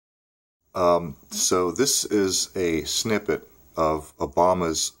So this is a snippet of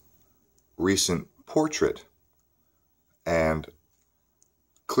Obama's recent portrait, and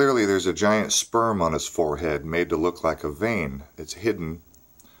clearly there's a giant sperm on his forehead made to look like a vein. It's hidden,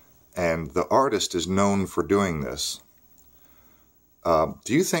 and the artist is known for doing this.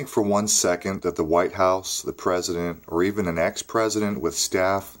 Do you think for 1 second that the White House, the president, or even an ex-president with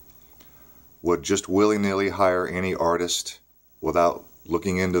staff would just willy-nilly hire any artist without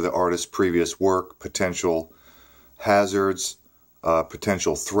looking into the artist's previous work, potential hazards,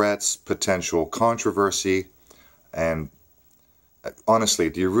 potential threats, potential controversy? And honestly,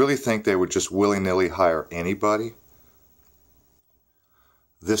 do you really think they would just willy-nilly hire anybody?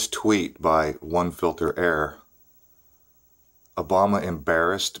 This tweet by One Filter Air: Obama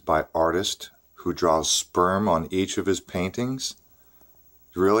embarrassed by artist who draws sperm on each of his paintings?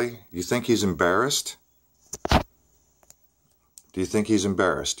 Really? You think he's embarrassed? Do you think he's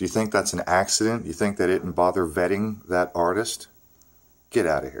embarrassed? Do you think that's an accident? Do you think they didn't bother vetting that artist? Get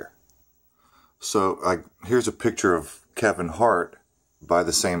out of here. So here's a picture of Kevin Hart by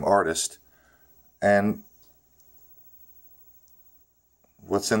the same artist, and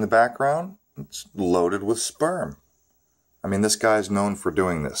what's in the background? It's loaded with sperm. I mean, this guy's known for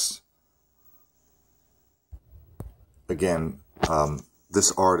doing this. Again,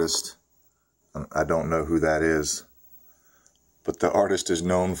 this artist, I don't know who that is, but the artist is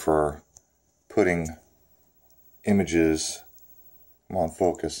known for putting images, come on,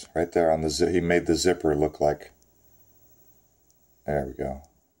 focus, right there on the zip. He made the zipper look like, there we go.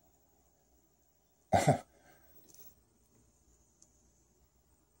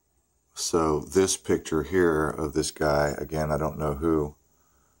 So this picture here of this guy, again, I don't know who,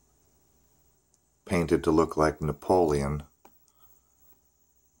 painted to look like Napoleon,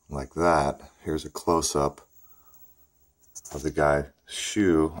 like that. Here's a close-up of the guy's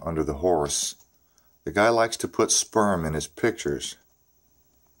shoe under the horse. The guy likes to put sperm in his pictures.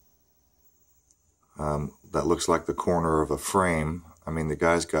 That looks like the corner of a frame. I mean, the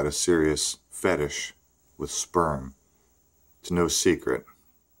guy's got a serious fetish with sperm. It's no secret.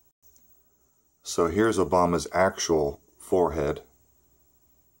 So here's Obama's actual forehead,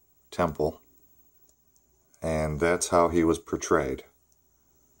 temple, and that's how he was portrayed.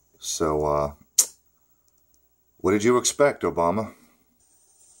 So, what did you expect, Obama?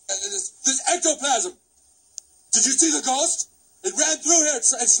 This ectoplasm! Did you see the ghost? It ran through here and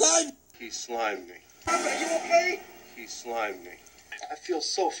slimed. He slimed me. Are you okay? He slimed me. I feel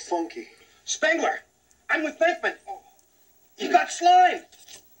so funky. Spengler, I'm with Beckman. You got slime.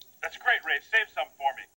 That's great, Ray. Save some for me.